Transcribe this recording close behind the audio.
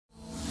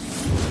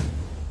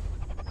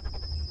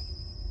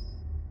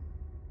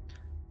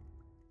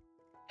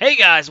Hey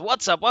guys,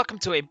 what's up? Welcome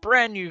to a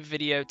brand new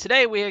video.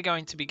 Today we are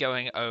going to be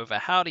going over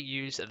how to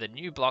use the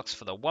new blocks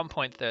for the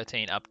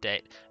 1.13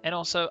 update, and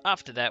also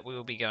after that we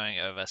will be going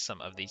over some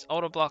of these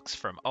older blocks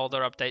from older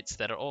updates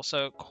that are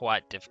also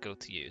quite difficult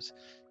to use.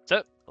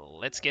 So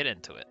let's get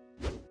into it.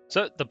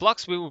 So the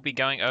blocks we will be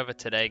going over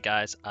today,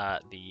 guys,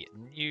 are the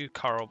new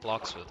coral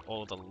blocks with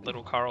all the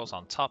little corals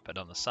on top and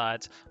on the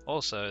sides.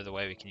 Also the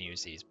way we can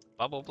use these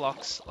bubble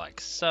blocks like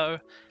so.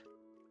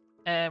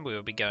 And we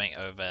will be going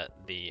over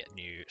the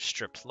new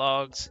stripped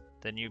logs,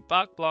 the new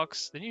bark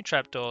blocks, the new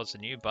trapdoors, the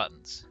new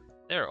buttons.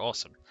 They're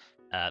awesome.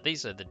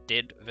 These are the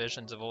dead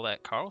versions of all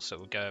that coral, so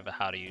we'll go over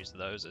how to use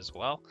those as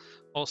well.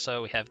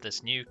 Also, we have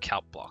this new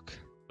kelp block,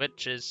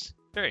 which is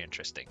very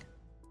interesting.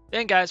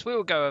 Then guys, we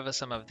will go over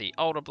some of the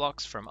older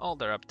blocks from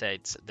older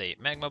updates, the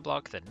magma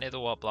block, the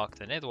netherwart block,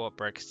 the netherwart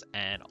bricks,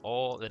 and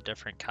all the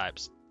different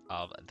types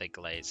of the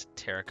glazed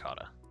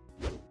terracotta.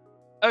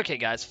 Okay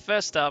guys,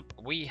 first up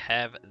we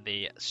have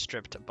the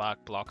stripped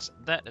bark blocks.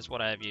 That is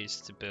what I have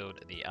used to build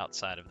the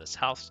outside of this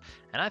house,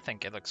 and I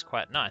think it looks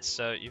quite nice.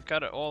 So you've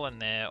got it all in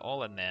there,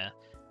 all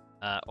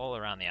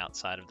around the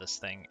outside of this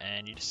thing,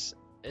 and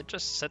it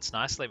just sits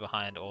nicely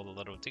behind all the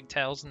little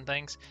details and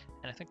things,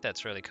 and I think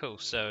that's really cool.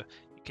 So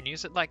you can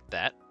use it like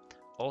that.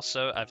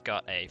 Also, I've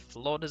got a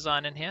floor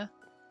design in here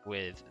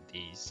with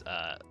these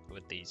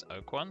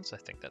oak ones. I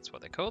think that's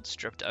what they're called,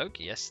 stripped oak.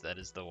 Yes, that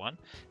is the one.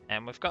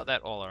 And we've got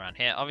that all around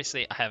here.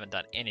 Obviously I haven't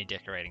done any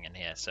decorating in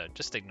here, so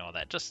just ignore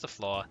that. Just the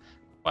floor.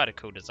 Quite a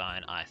cool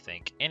design, I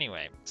think.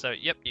 Anyway, so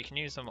yep, you can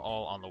use them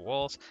all on the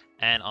walls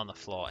and on the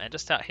floor. And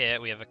just out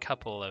here we have a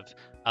couple of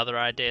other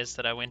ideas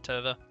that I went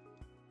over,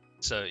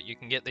 so you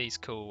can get these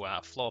cool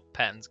floor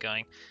patterns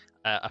going.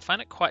 I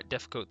find it quite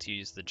difficult to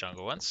use the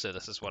jungle ones, so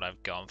this is what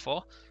I've gone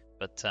for.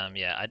 But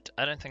yeah,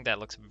 I don't think that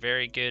looks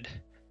very good.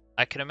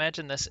 I can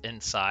imagine this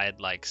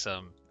inside like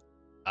some,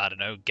 I don't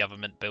know,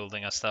 government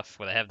building or stuff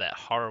where they have that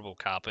horrible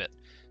carpet.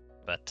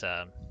 But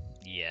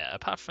yeah,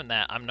 apart from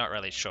that, I'm not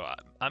really sure.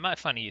 I might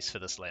find a use for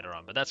this later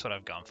on, but that's what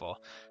I've gone for.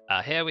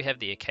 Here we have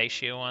the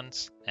acacia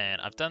ones, and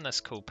I've done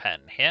this cool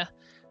pattern here.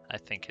 I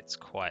think it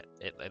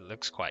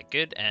looks quite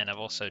good, and I've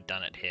also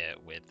done it here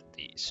with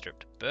the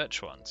stripped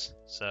birch ones.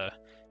 So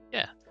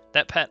yeah,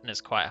 that pattern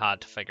is quite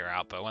hard to figure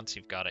out, but once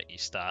you've got it, you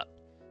start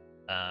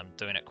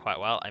doing it quite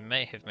well. I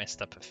may have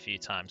messed up a few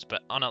times,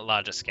 but on a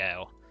larger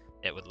scale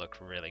it would look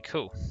really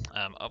cool.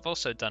 I've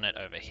also done it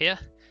over here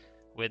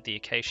with the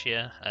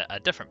acacia, a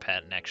different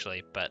pattern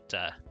actually, but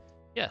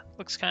yeah,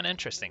 looks kind of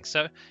interesting.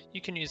 So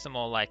you can use them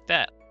all like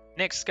that.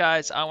 Next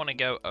guys, I want to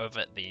go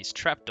over these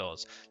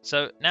trapdoors.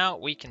 So now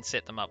we can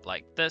set them up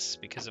like this.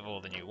 Because of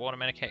all the new water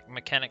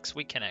mechanics,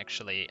 we can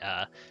actually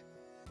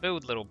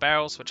build little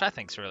barrels, which I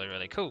think is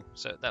really cool.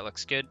 So that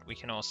looks good. We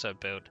can also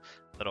build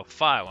little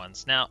fire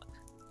ones. Now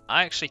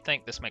I actually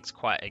think this makes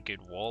quite a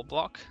good wall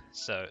block,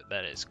 so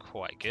that is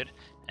quite good.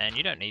 And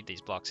you don't need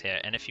these blocks here,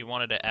 and if you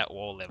wanted it at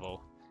wall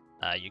level,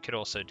 you could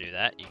also do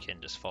that. You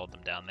can just fold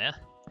them down there.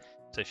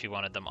 So if you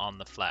wanted them on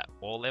the flat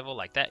wall level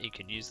like that, you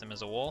could use them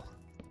as a wall.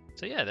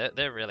 So yeah,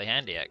 they're really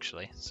handy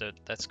actually, so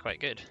that's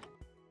quite good.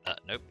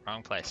 Nope,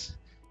 wrong place.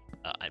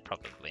 I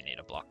probably need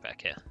a block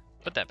back here.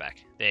 Put that back.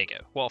 There you go.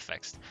 Wall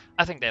fixed.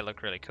 I think they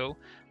look really cool.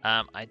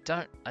 I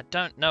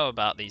don't know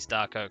about these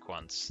dark oak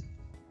ones.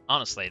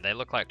 Honestly, they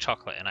look like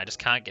chocolate, and I just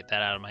can't get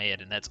that out of my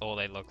head, and that's all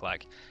they look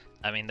like.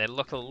 I mean, they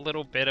look a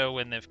little better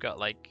when they've got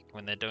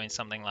when they're doing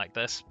something like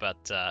this,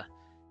 but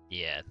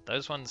yeah,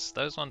 those ones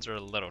are a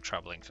little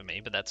troubling for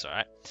me, but that's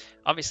alright.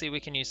 Obviously,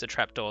 we can use the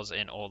trapdoors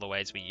in all the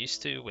ways we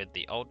used to with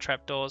the old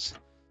trapdoors.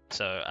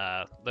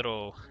 So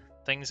little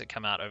things that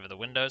come out over the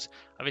windows.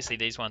 Obviously,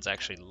 these ones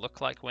actually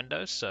look like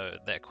windows, so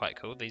they're quite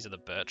cool. These are the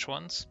birch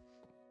ones.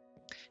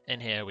 In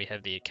here we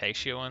have the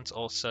acacia ones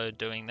also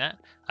doing that.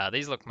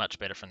 These look much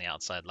better from the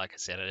outside. Like I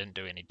said, I didn't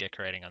do any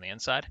decorating on the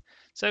inside.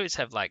 So these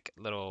have like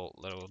little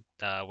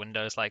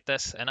windows like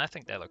this, and I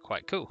think they look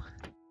quite cool.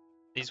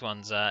 These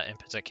ones in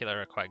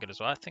particular are quite good as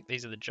well. I think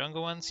these are the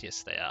jungle ones.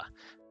 Yes, they are.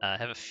 I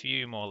have a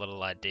few more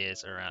little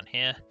ideas around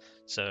here.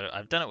 So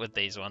I've done it with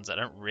these ones. I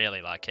don't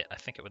really like it. I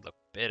think it would look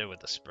better with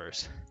the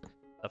spruce.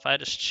 If I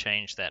just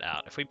change that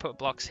out, if we put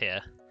blocks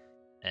here,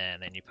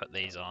 and then you put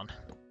these on,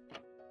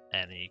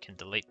 and then you can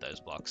delete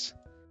those blocks.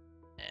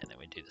 And then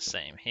we do the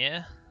same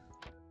here.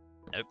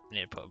 Nope,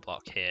 need to put a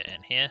block here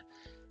and here.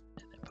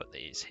 And then put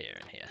these here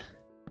and here.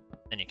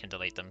 Then you can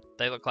delete them.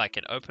 They look like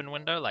an open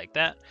window like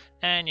that.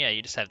 And yeah,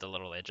 you just have the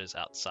little edges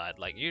outside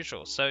like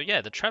usual. So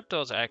yeah, the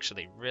trapdoors are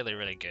actually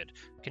really good.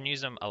 You can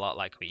use them a lot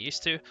like we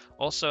used to.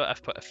 Also,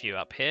 I've put a few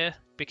up here.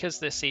 Because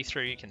they're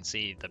see-through, you can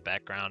see the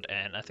background,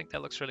 and I think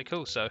that looks really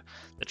cool. So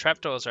the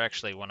trapdoors are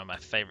actually one of my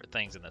favorite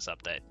things in this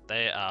update.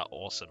 They are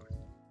awesome.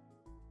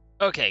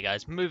 Okay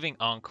guys, moving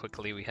on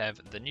quickly, we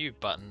have the new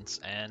buttons,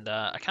 and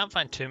I can't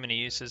find too many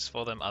uses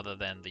for them other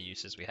than the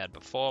uses we had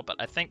before, but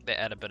I think they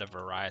add a bit of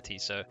variety,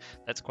 so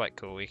that's quite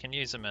cool. We can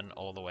use them in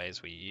all the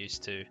ways we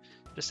used to,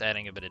 just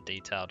adding a bit of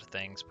detail to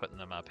things, putting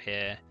them up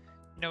here,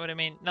 You know what I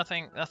mean?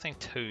 Nothing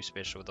too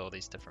special with all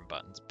these different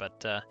buttons,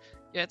 but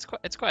yeah,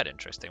 it's quite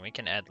interesting. We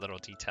can add little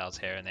details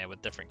here and there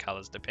with different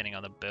colors depending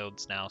on the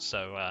builds now,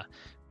 so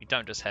we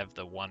don't just have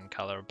the one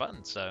color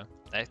button, so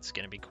that's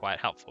going to be quite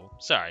helpful.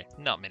 Sorry,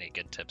 not many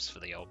good tips for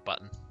the old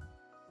button.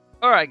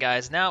 Alright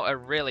guys, now a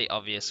really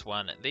obvious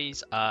one.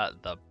 These are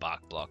the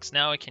bark blocks.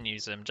 Now we can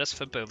use them just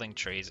for building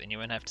trees and you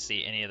won't have to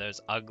see any of those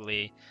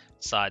ugly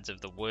sides of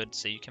the wood,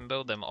 so you can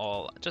build them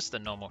all just a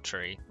normal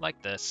tree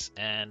like this,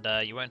 and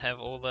you won't have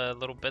all the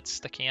little bits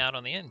sticking out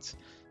on the ends.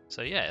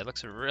 So yeah, it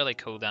looks really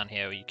cool down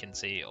here where you can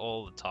see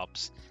all the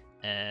tops,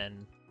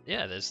 and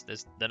yeah,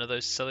 there's none of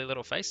those silly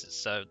little faces.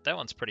 So that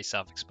one's pretty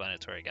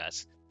self-explanatory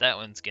guys. That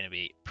one's going to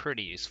be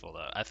pretty useful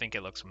though. I think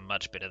it looks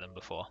much better than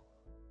before.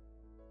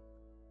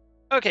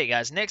 Okay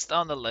guys, next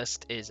on the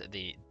list is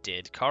the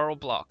dead coral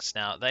blocks.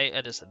 Now they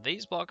are just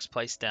these blocks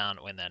placed down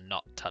when they're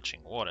not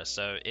touching water.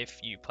 So if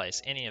you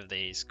place any of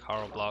these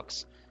coral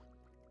blocks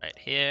right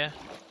here,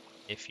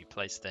 if you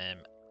place them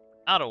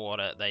out of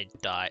water, they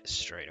die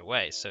straight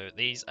away. So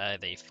these are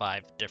the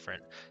 5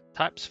 different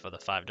types for the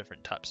 5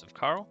 different types of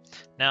coral.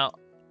 Now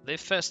the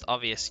first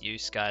obvious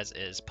use guys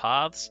is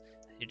paths.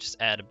 You just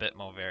add a bit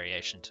more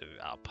variation to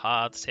our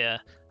paths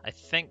here. I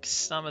think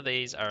some of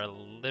these are a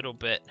little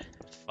bit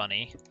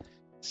funny.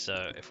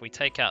 So if we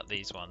take out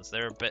these ones,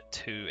 they're a bit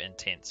too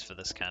intense for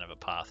this kind of a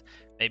path.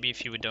 Maybe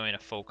if you were doing a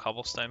full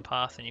cobblestone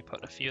path and you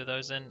put a few of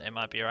those in, it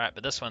might be alright,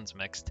 but this one's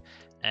mixed.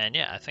 And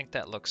yeah, I think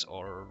that looks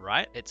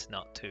alright. It's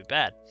not too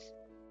bad.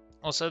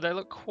 Also, they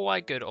look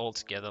quite good all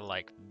together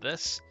like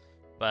this.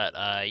 But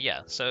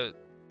yeah, so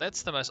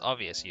that's the most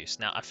obvious use.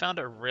 Now, I found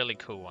a really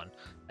cool one.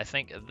 I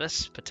think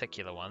this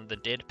particular one, the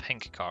dead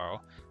pink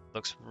coral,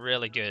 looks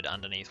really good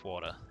underneath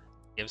water.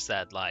 Gives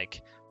that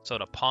like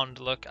sort of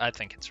pond look. I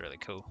think it's really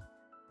cool.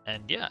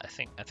 And yeah, I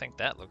think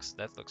that looks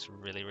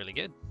really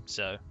good.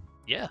 So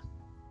yeah.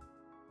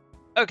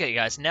 Okay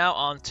guys, now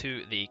on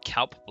to the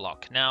kelp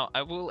block. Now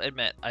I will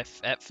admit,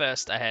 at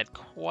first I had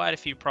quite a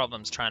few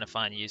problems trying to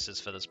find uses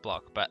for this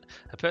block, but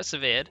I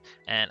persevered,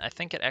 and I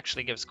think it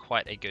actually gives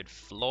quite a good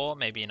floor,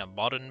 maybe in a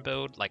modern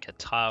build, like a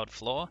tiled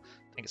floor.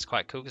 I think it's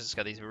quite cool because it's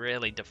got these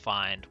really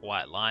defined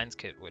white lines,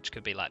 which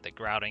could be like the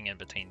grouting in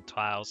between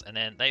tiles, and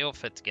then they all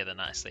fit together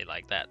nicely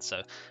like that. So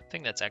I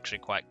think that's actually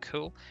quite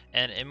cool.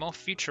 And in more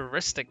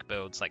futuristic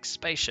builds, like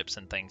spaceships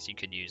and things, you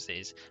could use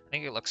these. I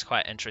think it looks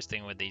quite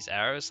interesting with these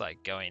arrows,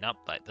 like going up,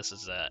 like this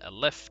is a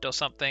lift or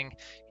something,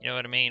 you know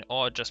what I mean?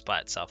 Or just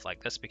by itself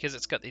like this, because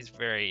it's got these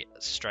very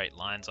straight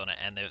lines on it,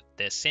 and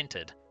they're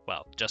centered,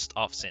 well, just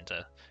off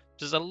center,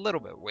 which is a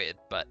little bit weird,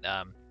 but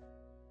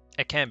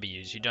it can be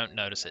used, you don't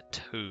notice it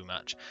too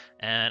much.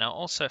 And I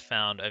also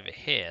found over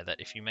here that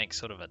if you make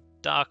sort of a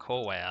dark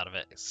hallway out of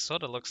it, it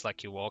sort of looks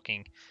like you're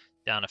walking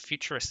down a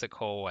futuristic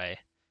hallway.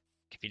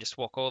 If you just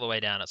walk all the way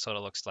down, it sort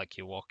of looks like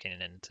you're walking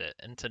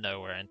into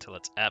nowhere until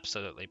it's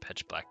absolutely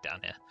pitch black down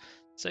here.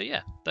 So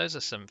yeah, those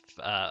are some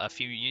a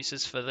few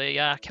uses for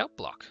the kelp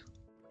block.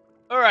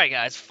 Alright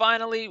guys,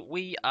 finally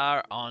we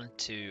are on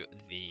to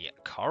the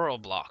coral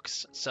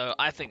blocks. So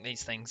I think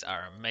these things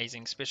are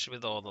amazing, especially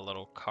with all the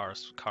little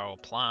coral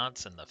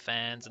plants and the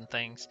fans and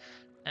things,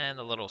 and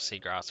the little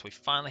seagrass. We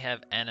finally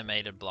have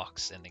animated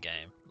blocks in the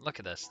game. Look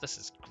at this, this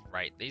is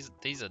great.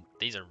 These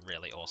are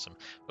really awesome.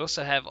 We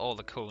also have all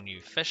the cool new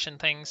fish and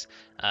things.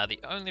 The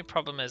only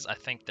problem is I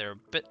think they're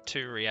a bit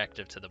too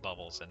reactive to the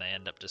bubbles, and they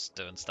end up just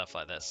doing stuff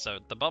like this. So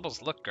the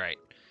bubbles look great,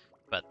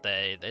 but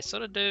they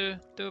sort of do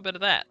a bit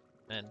of that.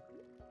 And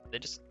they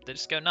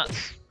just go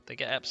nuts. They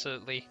get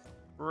absolutely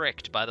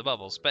wrecked by the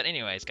bubbles. But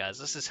anyways, guys,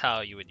 this is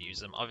how you would use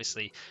them.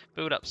 Obviously,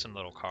 build up some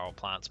little coral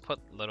plants, put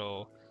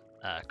little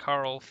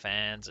coral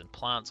fans and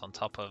plants on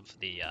top of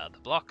the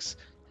blocks,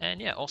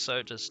 and yeah,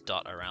 also just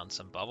dot around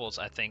some bubbles.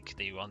 I think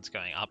the ones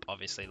going up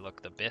obviously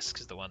look the best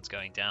because the ones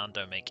going down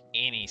don't make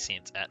any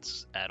sense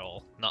at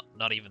all.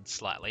 Not even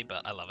slightly,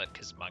 but I love it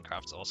because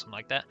Minecraft's awesome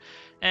like that.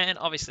 And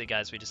obviously,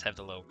 guys, we just have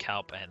the little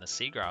kelp and the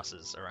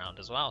seagrasses around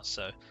as well.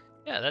 So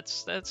yeah,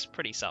 that's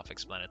pretty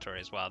self-explanatory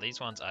as well. These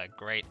ones are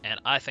great,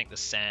 and I think the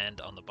sand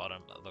on the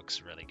bottom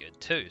looks really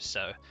good too.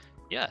 So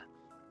yeah,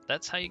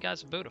 that's how you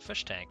guys build a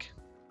fish tank,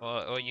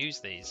 or use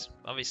these.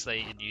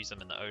 Obviously, you'd use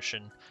them in the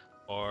ocean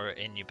or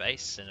in your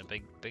base in a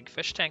big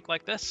fish tank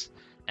like this.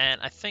 And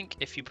I think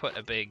if you put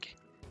a big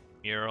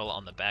mural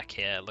on the back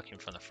here, looking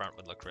from the front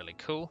would look really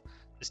cool.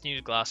 This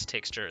new glass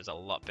texture is a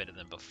lot better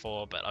than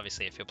before, but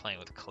obviously if you're playing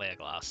with clear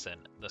glass, then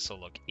this will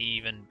look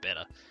even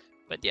better.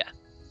 But yeah.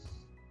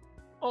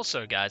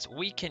 Also guys,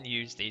 we can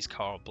use these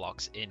coral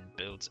blocks in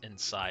builds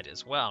inside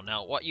as well.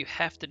 Now what you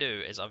have to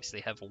do is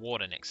obviously have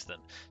water next to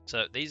them.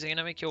 So these are going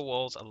to make your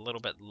walls a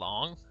little bit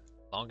longer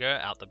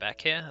out the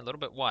back here, a little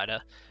bit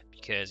wider,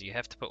 because you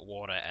have to put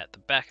water at the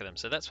back of them.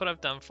 So that's what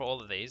I've done for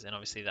all of these, and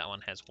obviously that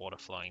one has water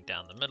flowing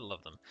down the middle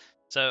of them.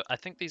 So I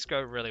think these go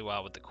really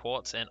well with the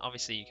quartz, and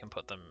obviously you can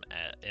put them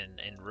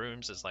in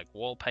rooms as like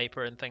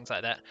wallpaper and things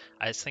like that.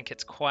 I just think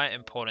it's quite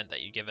important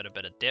that you give it a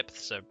bit of depth,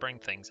 so bring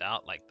things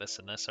out like this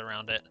and this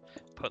around it,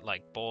 put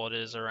like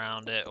borders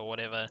around it or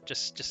whatever.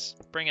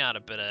 Just bring out a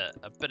bit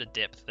of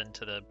depth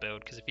into the build,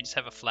 because if you just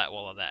have a flat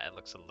wall of that, it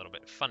looks a little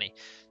bit funny.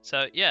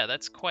 So yeah,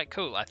 that's quite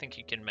cool. I think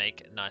you can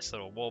make nice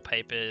little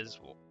wallpapers,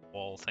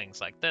 wall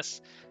things like this.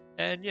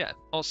 And yeah,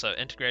 also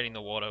integrating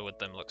the water with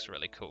them looks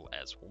really cool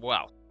as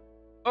well.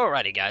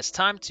 Alrighty guys,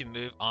 time to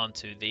move on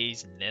to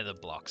these nether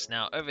blocks.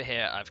 Now over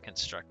here I've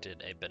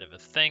constructed a bit of a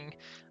thing.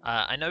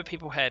 I know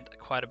people had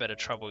quite a bit of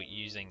trouble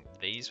using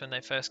these when they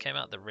first came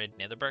out, the red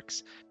nether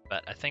bricks,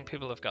 but I think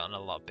people have gotten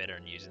a lot better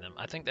in using them.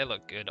 I think they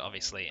look good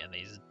obviously in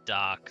these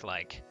dark,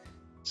 like,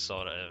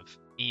 sort of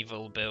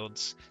evil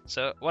builds.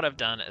 So what I've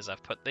done is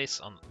I've put this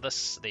on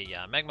the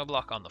magma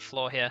block on the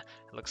floor here.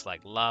 It looks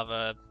like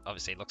lava,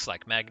 obviously it looks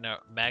like magma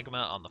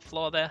on the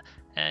floor there,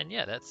 and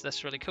yeah,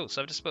 that's really cool.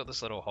 So I've just built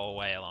this little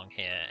hallway along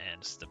here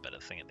and just a bit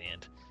of thing at the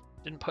end.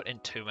 Didn't put in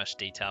too much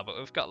detail, but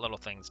we've got little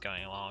things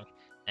going along,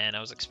 and I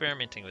was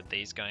experimenting with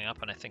these going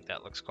up, and I think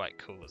that looks quite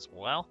cool as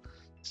well.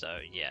 So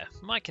yeah,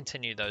 might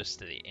continue those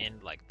to the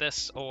end like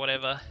this or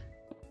whatever.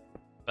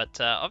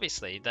 But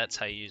obviously that's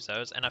how you use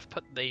those, and I've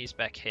put these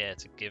back here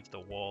to give the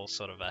wall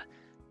sort of a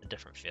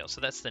different feel. So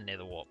that's the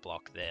nether wart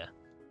block there.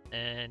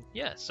 And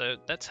yeah, so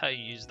that's how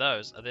you use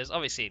those. There's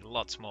obviously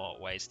lots more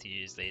ways to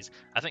use these.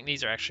 I think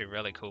these are actually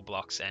really cool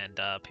blocks, and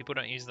people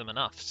don't use them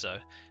enough. So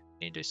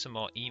we need to do some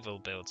more evil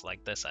builds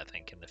like this, I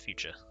think, in the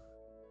future.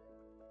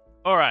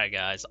 Alright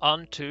guys,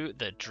 on to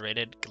the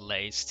dreaded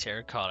glazed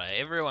terracotta.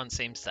 Everyone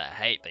seems to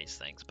hate these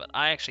things, but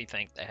I actually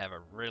think they have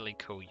a really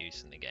cool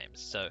use in the game.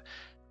 So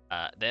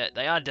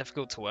they are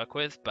difficult to work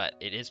with, but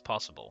it is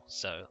possible,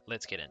 so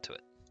let's get into it.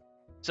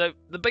 So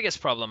the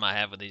biggest problem I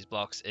have with these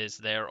blocks is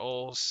they're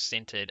all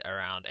centered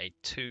around a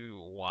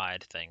too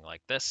wide thing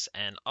like this,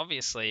 and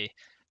obviously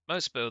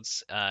most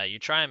builds you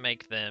try and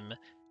make them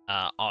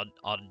odd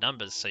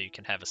numbers so you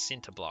can have a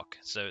center block.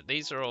 So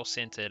these are all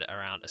centered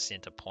around a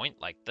center point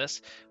like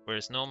this,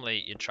 whereas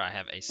normally you try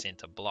have a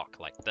center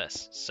block like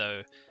this.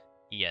 So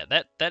yeah,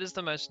 that is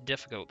the most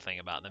difficult thing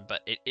about them,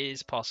 but it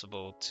is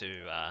possible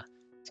to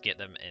get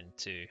them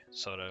into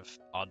sort of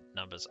odd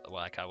numbers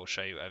like I will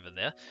show you over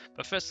there.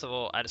 But first of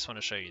all, I just want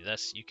to show you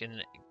this.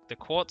 The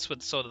quartz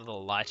with sort of the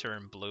lighter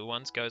and blue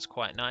ones goes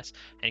quite nice,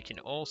 and you can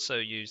also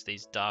use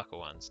these darker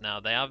ones. Now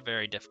they are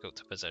very difficult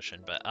to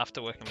position, but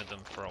after working with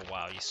them for a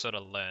while you sort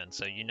of learn,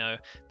 so you know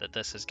that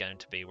this is going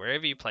to be,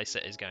 wherever you place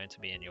it is going to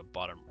be in your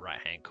bottom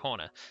right hand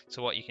corner.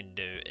 So what you can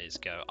do is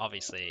go,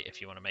 obviously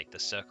if you want to make the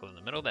circle in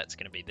the middle, that's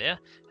going to be there,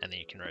 and then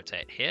you can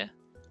rotate here,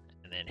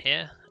 and then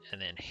here,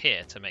 and then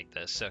here to make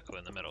the circle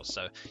in the middle.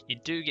 So you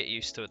do get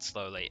used to it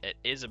slowly. It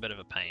is a bit of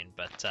a pain,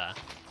 but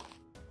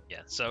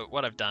yeah. So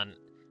what I've done,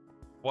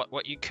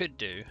 what you could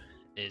do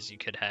is you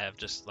could have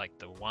just like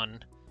the one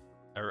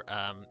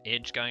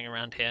edge going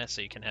around here,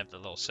 so you can have the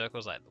little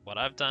circles like what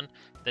I've done.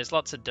 There's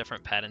lots of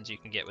different patterns you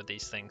can get with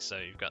these things. So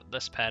you've got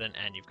this pattern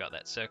and you've got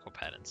that circle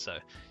pattern. So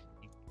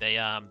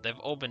they've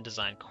all been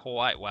designed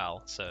quite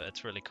well, so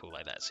it's really cool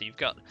like that. So you've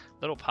got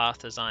little path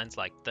designs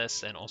like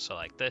this and also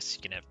like this.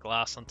 You can have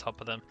glass on top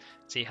of them.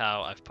 See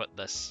how I've put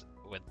this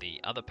with the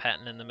other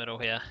pattern in the middle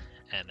here,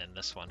 and then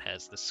this one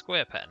has the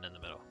square pattern in the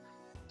middle.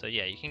 So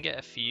yeah, you can get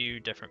a few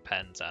different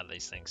patterns out of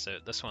these things. So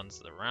this one's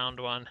the round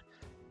one,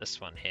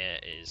 this one here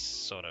is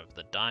sort of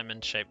the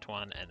diamond shaped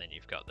one, and then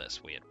you've got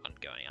this weird one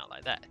going out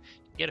like that.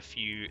 You get a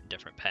few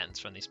different patterns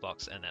from these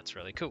blocks, and that's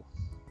really cool.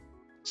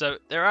 So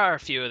there are a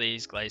few of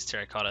these glazed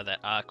terracotta that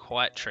are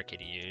quite tricky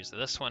to use.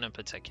 This one in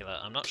particular,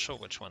 I'm not sure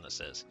which one this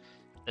is.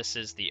 This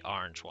is the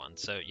orange one.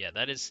 So yeah,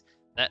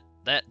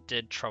 that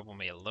did trouble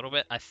me a little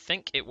bit. I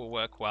think it will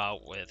work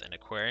well with an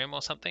aquarium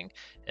or something.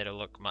 It'll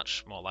look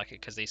much more like it,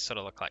 because these sort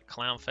of look like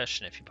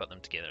clownfish, and if you put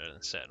them together in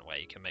a certain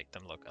way, you can make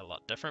them look a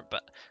lot different.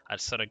 But I'd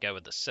sort of go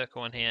with the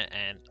circle in here,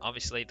 and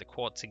obviously the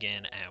quartz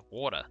again and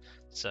water.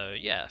 So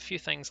yeah, a few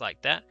things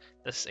like that.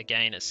 This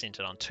again is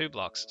centered on 2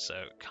 blocks,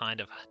 so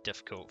kind of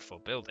difficult for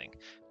building.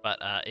 But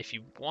if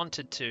you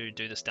wanted to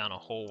do this down a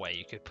hallway,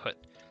 you could put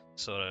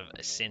sort of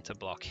a center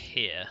block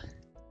here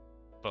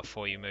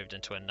before you moved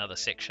into another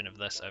section of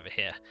this over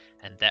here,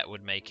 and that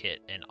would make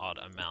it an odd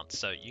amount.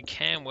 So you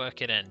can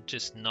work it in,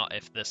 just not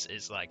if this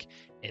is like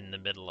in the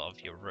middle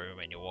of your room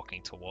and you're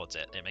walking towards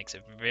it. It makes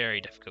it very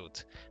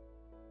difficult.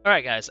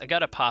 Alright guys, I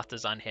got a path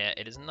design here.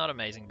 It is not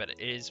amazing, but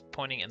it is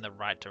pointing in the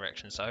right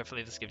direction, so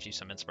hopefully this gives you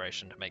some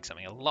inspiration to make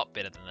something a lot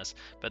better than this.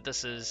 But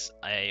this is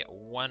a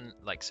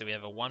so we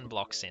have a 1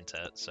 block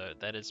center, so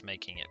that is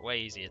making it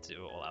way easier to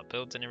do all our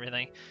builds and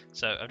everything.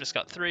 So I've just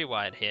got 3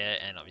 wide here,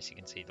 and obviously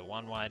you can see the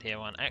 1 wide here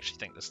one. I actually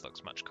think this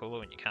looks much cooler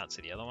when you can't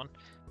see the other one.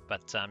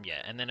 But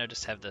yeah, and then I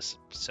just have this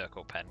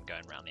circle pattern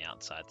going around the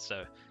outside,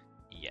 so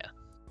yeah.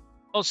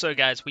 Also,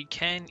 guys, we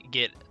can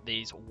get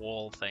these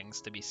wall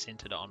things to be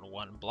centered on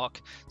one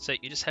block. So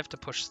you just have to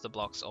push the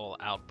blocks all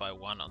out by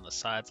one on the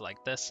sides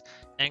like this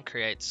and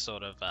create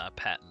sort of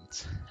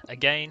patterns.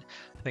 Again,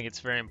 I think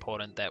it's very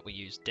important that we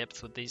use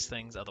depth with these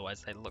things,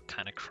 otherwise they look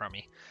kind of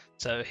crummy.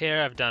 So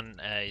here I've done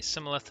a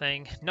similar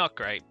thing. Not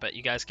great, but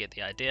you guys get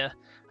the idea.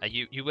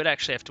 You would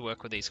actually have to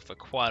work with these for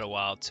quite a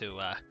while to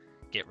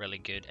get really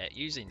good at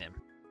using them.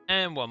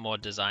 And one more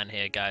design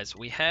here, guys.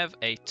 We have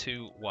a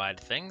 2 wide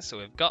thing, so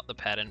we've got the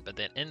pattern, but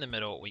then in the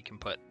middle we can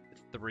put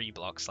 3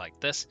 blocks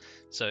like this.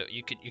 So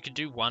you could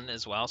do 1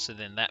 as well, so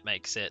then that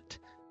makes it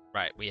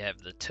right. We have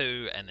the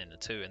 2 and then the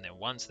 2 and then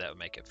 1, so that would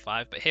make it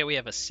 5. But here we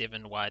have a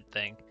 7 wide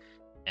thing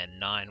and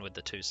 9 with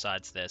the 2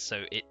 sides there,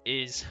 so it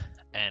is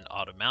an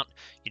odd amount.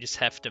 You just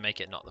have to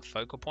make it not the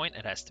focal point,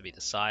 it has to be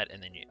the side,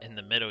 and then in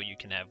the middle you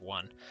can have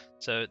 1.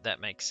 So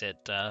that makes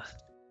it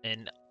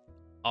an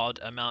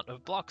odd amount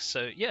of blocks.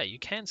 So yeah, you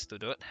can still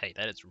do it. Hey,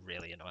 that is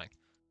really annoying.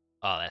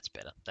 Oh, that's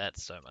better.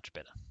 That's so much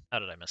better. How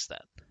did I miss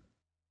that?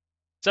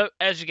 So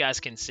as you guys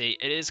can see,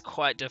 it is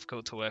quite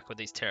difficult to work with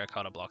these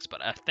terracotta blocks,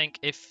 but I think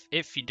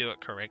if you do it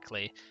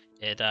correctly,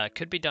 it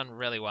could be done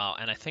really well.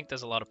 And I think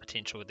there's a lot of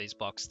potential with these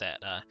blocks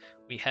that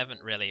we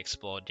haven't really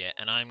explored yet.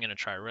 And I'm going to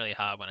try really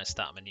hard when I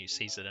start my new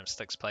Season of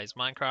Sticks Plays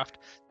Minecraft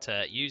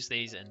to use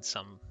these in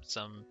some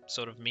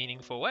sort of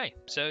meaningful way.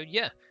 So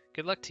yeah,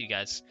 good luck to you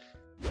guys.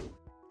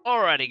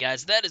 Alrighty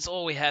guys, that is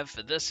all we have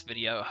for this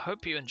video. I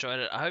hope you enjoyed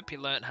it. I hope you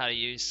learned how to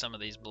use some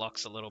of these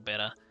blocks a little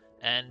better.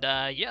 And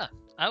yeah,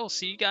 I will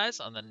see you guys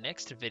on the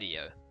next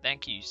video.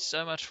 Thank you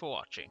so much for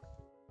watching.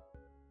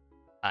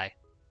 Bye.